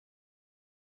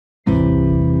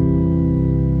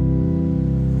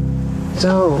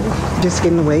So, just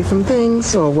getting away from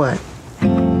things, or what?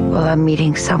 Well, I'm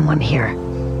meeting someone here.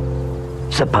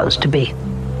 Supposed to be.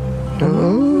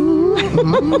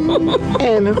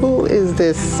 And who is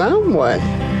this someone?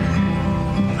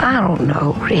 I don't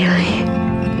know, really.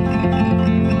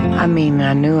 I mean,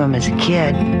 I knew him as a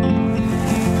kid.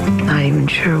 Not even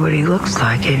sure what he looks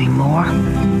like anymore.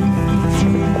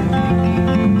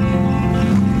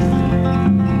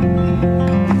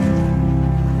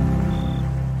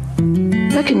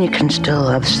 Reckon you can still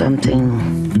love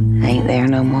something ain't there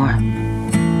no more.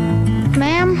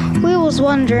 Ma'am, we was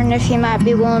wondering if you might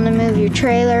be willing to move your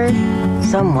trailer.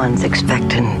 Someone's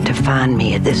expecting to find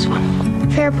me at this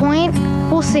one. Fair point.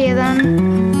 We'll see you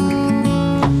then.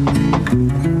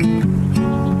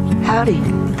 Howdy.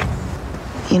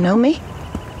 You know me?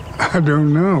 I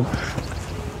don't know.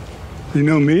 You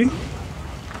know me?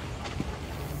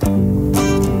 I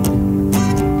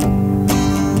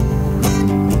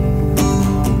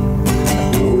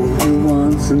told you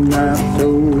once and I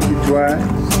told you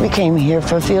twice. We came here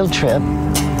for a field trip,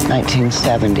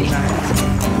 1970.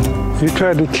 You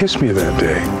tried to kiss me that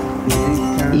day.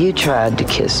 You tried to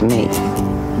kiss me.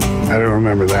 I don't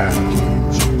remember that.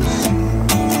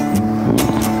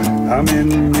 I'm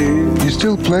in the... You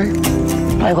still play?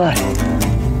 Play what?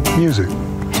 Music.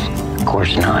 Of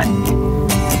course not.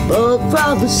 Both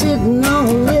probably sitting on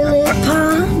a lily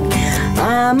pond.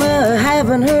 I'm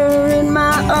having her in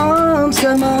my arms.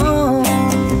 Come on,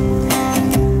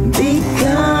 be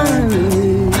kind to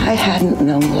me. I hadn't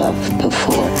known love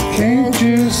before. Can't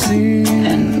you see?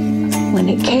 And when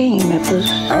it came, it was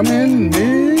I'm in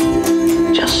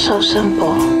the... just so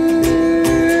simple.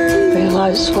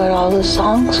 Realized what all the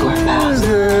songs were about.